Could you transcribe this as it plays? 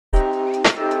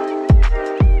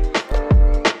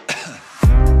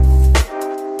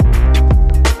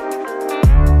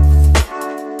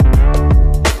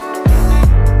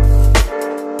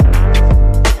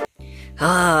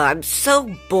I'm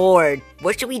so bored.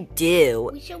 What should we do?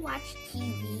 We should watch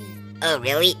TV. Oh,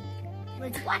 really?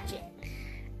 Let's watch it.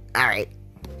 Alright.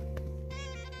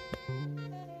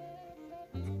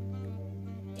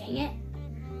 Dang it.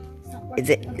 It's not Is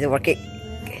it working?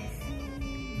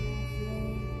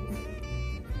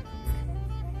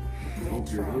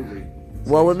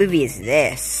 What movie is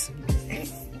this?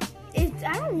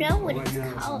 I don't know what it's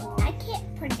called. I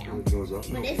can't pronounce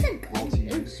it, but it's a good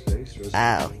movie.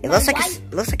 Oh, it looks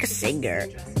like a singer.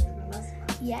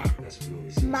 Yeah.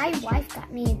 My wife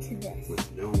got me into this.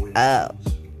 Oh,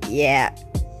 yeah.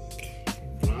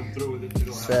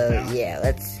 So yeah,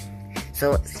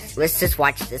 let's just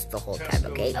watch this the whole time,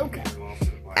 okay? Okay.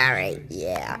 Alright,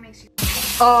 yeah.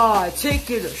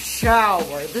 Taking a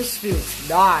shower. This feels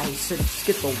nice. And just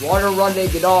get the water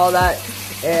running and all that.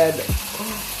 And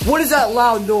what is that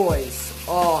loud noise?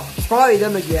 It's probably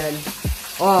them again.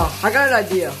 I got an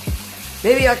idea.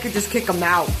 Maybe I could just kick them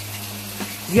out.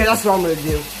 Yeah, that's what I'm gonna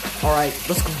do. Alright,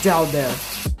 let's go down there.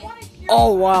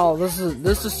 Oh wow, this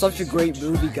is such a great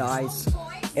movie, guys.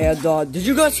 And did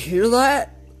you guys hear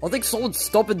that? I think someone's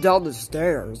stomping down the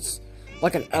stairs.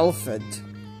 Like an elephant.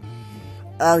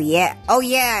 Oh yeah,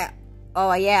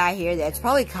 I hear that. It's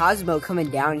probably Cosmo coming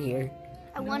down here.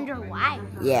 I wonder why.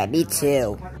 Yeah, me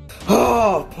too.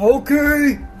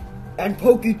 Pokey! And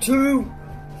Pokey too!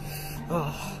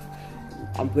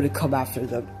 I'm gonna come after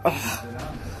them.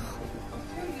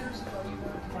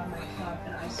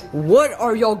 What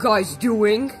are y'all guys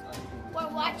doing? We're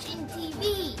watching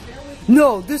TV.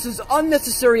 No, this is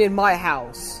unnecessary in my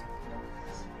house.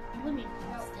 Let me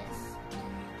pause this.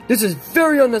 This is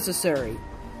very unnecessary.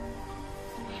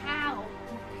 How?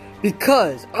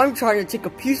 Because I'm trying to take a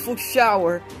peaceful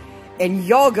shower and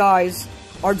y'all guys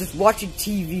are just watching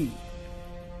TV.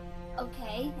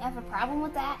 Okay, you have a problem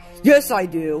with that? Yes, I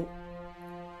do.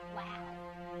 Wow.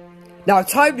 Now,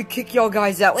 time to kick y'all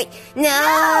guys out. Wait,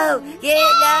 No! Yeah,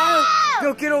 no!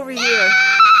 no, get over here.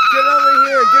 Get over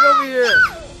here, get over here.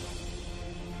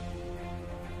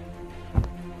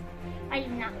 I do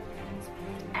not.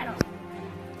 I don't.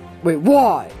 Wait,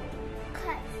 why?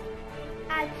 Because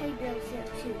I pay bills here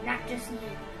too, not just you.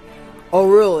 Oh,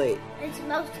 really? It's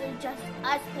mostly just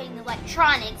us paying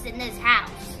electronics in this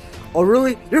house. Oh,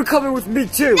 really? You're coming with me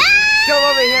too. No! Come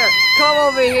over here. Come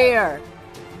over here.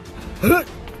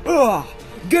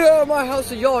 Get out of my house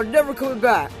and y'all are never coming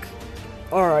back.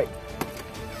 Alright.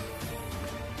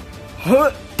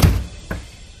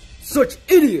 Such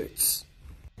idiots.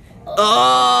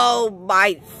 Oh,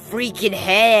 my freaking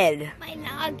head. My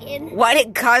noggin. Why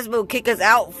did Cosmo kick us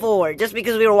out for? Just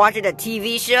because we were watching a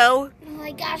TV show? Oh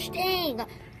my gosh, dang.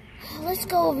 Let's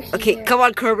go over here. Okay, come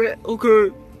on, Kermit.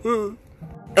 Okay.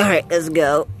 Alright, let's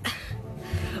go.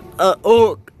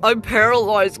 Oh, I'm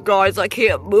paralyzed, guys. I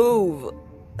can't move.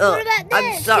 What about this?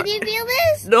 I'm sorry. Can you feel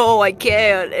this? No, I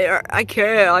can't. I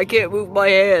can't move my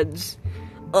hands.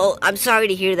 Oh, I'm sorry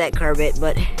to hear that, Kermit,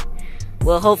 but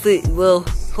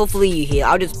hopefully you heal.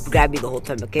 I'll just grab you the whole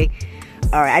time, okay?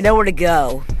 Alright, I know where to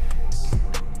go.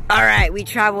 Alright, we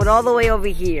traveled all the way over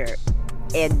here.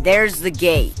 And there's the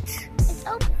gate. It's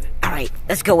open. Alright,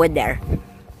 let's go in there.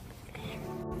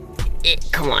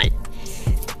 Come on.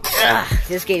 Ugh,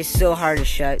 this gate is so hard to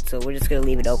shut, so we're just gonna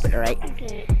leave it open, alright?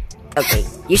 Okay. Okay,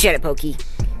 you shut it, Pokey.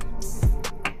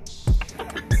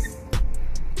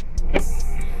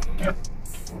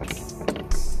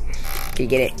 Can you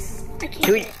get it? I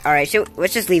can't. Alright,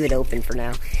 let's just leave it open for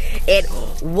now. And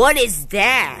what is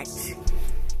that?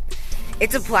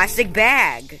 It's a plastic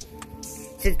bag.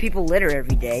 Since people litter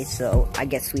every day, so I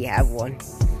guess we have one.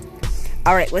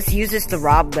 Alright, let's use this to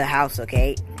rob the house,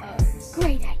 okay?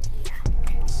 Great idea.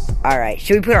 Alright,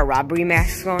 should we put our robbery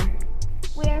masks on?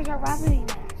 Where's our robbery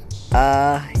mask?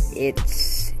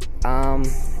 It's,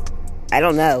 I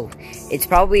don't know. It's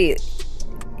probably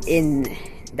in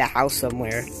the house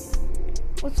somewhere.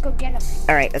 Let's go get him.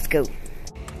 Alright, let's go.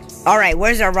 Alright,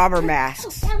 where's our robber masks?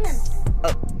 Oh, found them.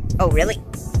 Oh, really?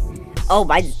 Oh,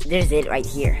 there's it right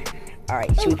here.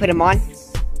 Alright, should we put them on?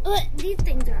 These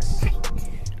things are tight.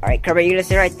 Alright, Kermit, you're gonna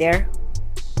sit right there?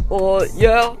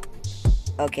 Yeah.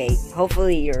 Okay,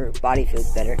 hopefully your body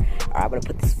feels better. Alright, I'm gonna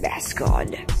put this mask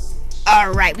on.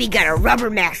 Alright, we got our rubber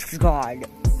masks on.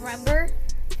 Rubber?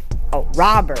 Oh,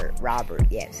 robber,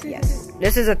 yes.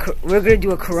 We're gonna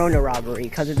do a corona robbery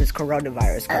because of this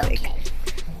coronavirus coming. Okay.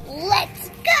 Let's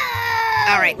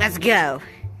go! Alright, let's go.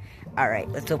 Alright,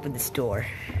 let's open this door.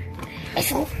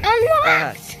 It's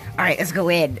unlocked. Alright, let's go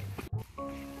in.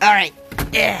 Alright.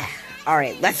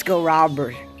 Alright, let's go,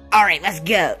 robber. Alright, let's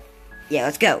go. Yeah,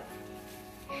 let's go.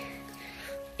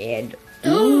 And,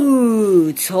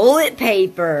 ooh, toilet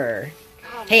paper.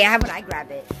 Hey, how about I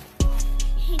grab it?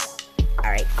 Here you go.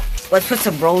 Alright. Let's put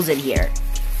some rolls in here.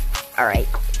 Alright.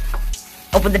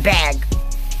 Open the bag.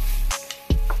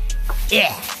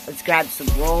 Yeah. Let's grab some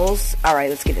rolls. Alright,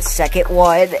 let's get a second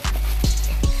one.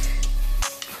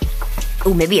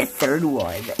 Ooh, maybe a third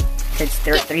one. Since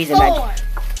three's a magic.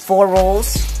 4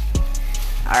 rolls.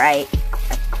 Alright.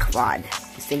 Come on.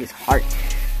 This thing is hard.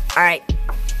 Alright.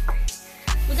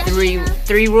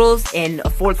 3 rolls and a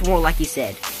 4th roll, like you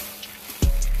said.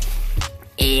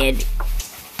 And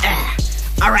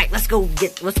alright, let's go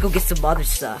get some other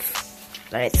stuff.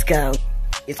 Let's go.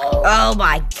 Oh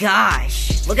my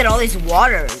gosh. Look at all these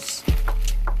waters.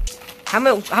 How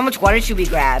much water should we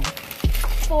grab?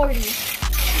 40.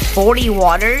 40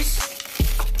 waters?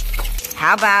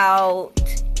 How about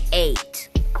 8?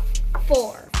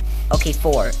 4. Okay,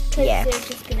 4. Yeah. They're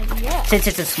just gonna be up. Since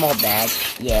it's a small bag.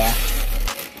 Yeah.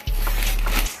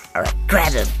 Alright,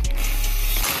 grab him.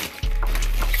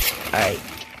 Alright.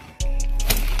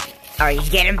 Alright,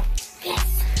 you get him?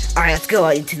 Yes. Alright, let's go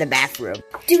into the bathroom.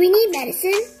 Do we need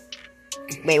medicine?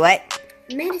 Wait, what?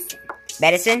 Medicine.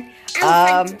 Medicine?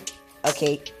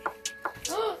 Okay.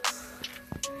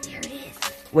 There it is.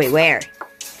 Wait, where?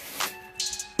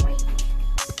 Right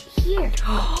here.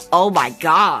 Oh my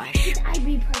gosh. It's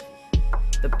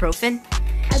ibuprofen. The profin?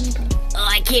 Ibuprofen. Oh,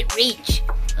 I can't reach.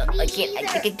 I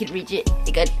think I can reach it.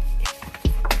 I got it.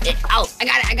 Oh, I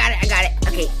got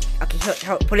it.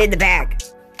 Okay, put it in the bag.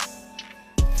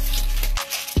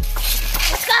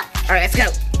 Let's go. Alright, let's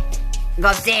go. Go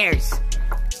upstairs.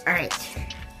 Alright.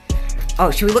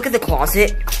 Oh, should we look at the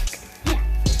closet? Yeah.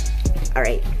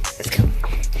 Alright, let's go.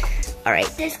 Alright.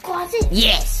 This closet?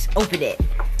 Yes, open it.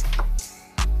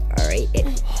 Alright.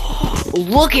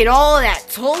 Look at all that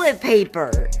toilet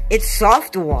paper. It's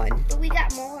soft one. But we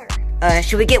got more.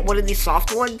 Should we get one of these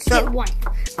soft ones? So? Get one.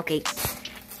 Okay.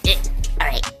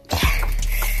 Alright.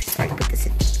 Alright, put this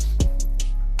in.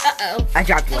 Uh-oh. I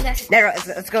dropped one. Okay. There,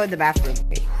 let's go in the bathroom.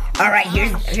 Alright,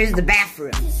 here's the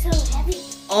bathroom. This is so heavy.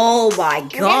 Oh my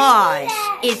gosh.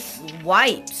 It's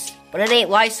wipes. But it ain't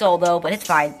Lysol though, but it's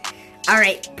fine.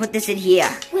 Alright, put this in here.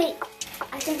 Wait,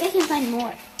 I think I can find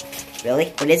more.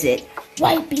 Really? What is it?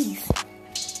 Wipies.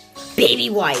 Baby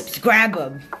wipes. Grab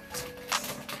them.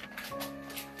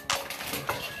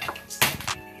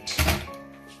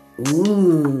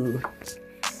 Ooh.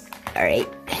 Alright.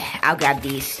 I'll grab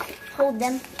these. Hold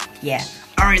them. Yeah.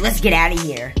 Alright, let's get out of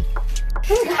here.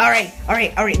 Alright.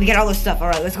 We got all this stuff.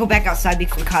 Alright, let's go back outside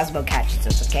before Cosmo catches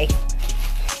us, okay?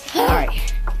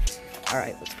 Alright.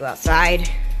 Alright, let's go outside.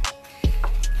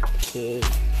 Okay.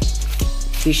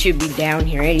 We should be down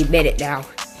here any minute now.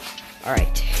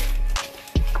 Alright.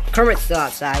 Kermit's still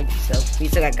outside, so we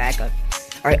still got Geico.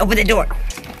 Alright, open the door.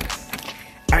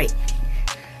 Alright.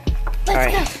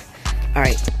 Let's go.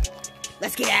 Alright.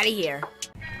 Let's get out of here.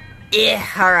 Yeah,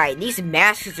 alright. These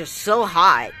masks are so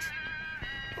hot.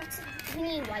 We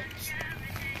need wipes.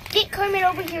 Get Kermit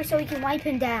over here so we can wipe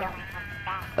him down.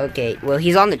 Okay, well,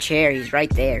 he's on the chair. He's right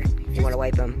there. You want to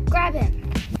wipe him? Grab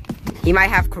him. He might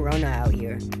have corona out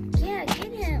here. Yeah,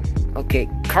 get him. Okay,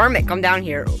 Kermit, come down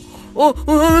here. Oh,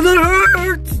 that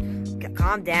hurts!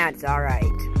 Calm down. It's alright.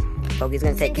 Pokey's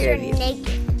gonna take care of you.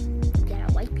 Naked.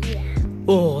 Gotta wipe you down.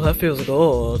 Oh, that feels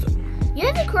good. You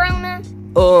have a corona?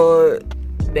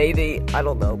 Maybe. I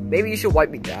don't know. Maybe you should wipe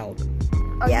me down.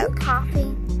 Are you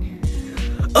coughing?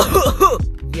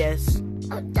 Yes.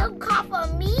 Oh, don't cough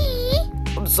on me.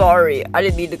 I'm sorry. I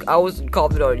didn't mean to. I wasn't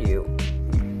coughing on you.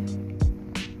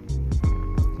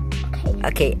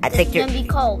 Okay, I think you're... It's gonna be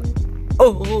cold.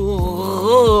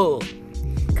 Oh.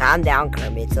 Calm down,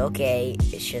 Kermit. It's okay.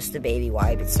 It's just a baby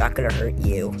wipe. It's not gonna hurt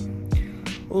you.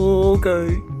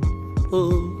 Okay.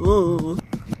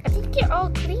 I think you're all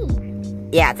clean.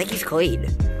 Yeah, I think he's clean.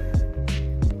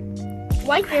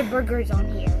 Wipe your burgers on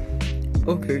here.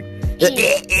 Okay.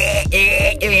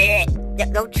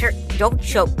 Don't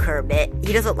choke, Kermit.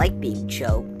 He doesn't like being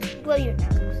choked. Blow your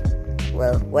nose.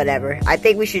 Well, whatever. I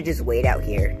think we should just wait out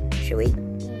here. Should we?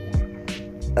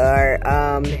 Or,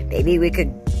 maybe we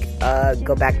could,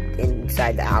 go back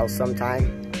inside the house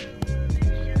sometime.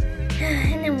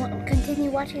 And then we'll continue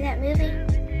watching that movie?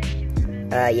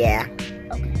 Yeah.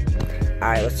 Okay.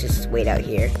 Alright, let's just wait out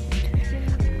here.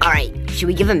 Alright, should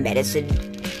we give him medicine?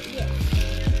 Yeah.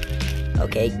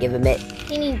 Okay, give him it.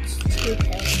 He needs 2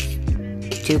 pills.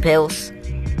 2 pills?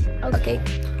 Okay.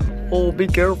 Oh, be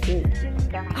careful.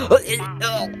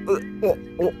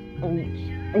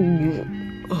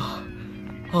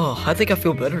 Oh, I think I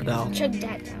feel better now. Chug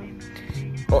that down.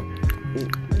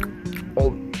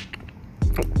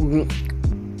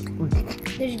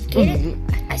 Did you get it?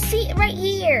 I see it right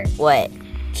here. What?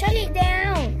 Chug it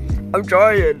down. I'm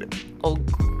trying. Oh.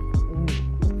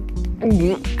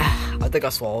 think I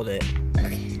swallowed it.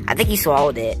 I think he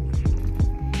swallowed it.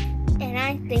 And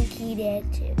I think he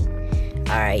did too.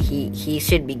 Alright, he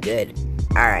should be good.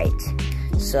 Alright.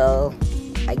 So,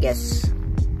 I guess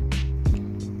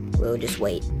we'll just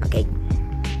wait, okay?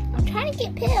 I'm trying to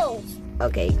get pills.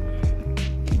 Okay.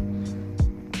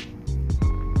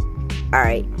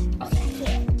 Alright. Okay, I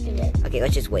can't do it. Okay,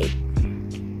 let's just wait.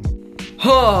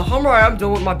 I'm right, I'm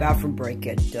done with my bathroom break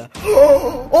and,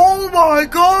 oh my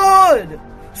god!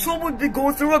 Someone been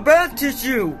going through my bath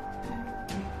tissue!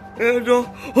 And,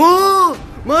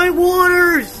 my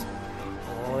waters!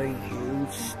 Oh, you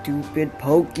stupid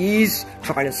pokies!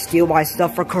 Trying to steal my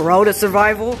stuff for Corona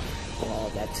survival?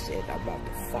 Oh, that's it, I'm about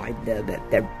to find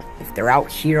them. If they're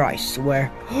out here, I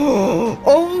swear.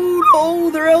 Oh no,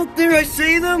 they're out there, I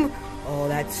see them! Oh,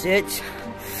 that's it.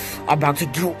 I'm about to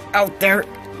go out there.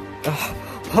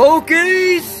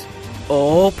 Pokies!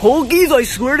 Oh, Pokies, I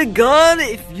swear to God,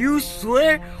 if you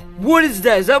swear... What is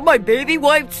that? Is that my baby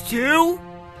wipes too?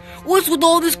 What's with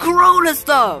all this Corona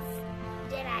stuff?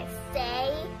 Did I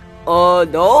say?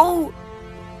 No?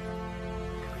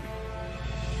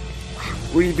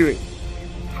 What are you doing?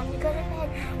 Time to go to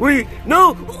bed. Wait,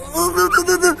 no!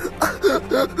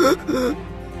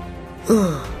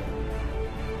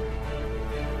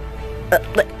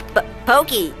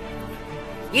 Pokey!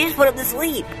 You just put him to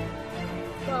sleep.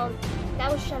 Well,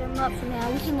 that will shut him up for now.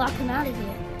 We can lock him out of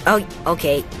here. Oh,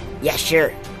 okay. Yeah,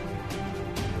 sure.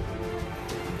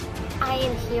 I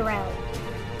am hero.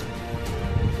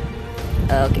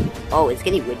 Okay. Oh, it's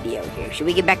getting windy out here. Should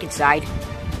we get back inside?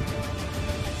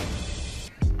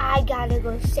 I gotta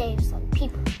go save some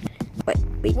people. What?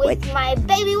 Wait, With what? my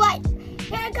baby wife.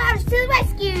 Here comes to the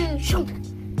rescue. Shoot.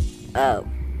 Oh.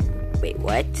 Wait,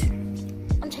 what?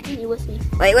 I'm taking you with me.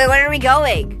 Wait, where are we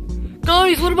going?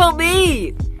 Guys, what about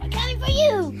me? I'm coming for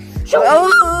you. Shoot. Oh!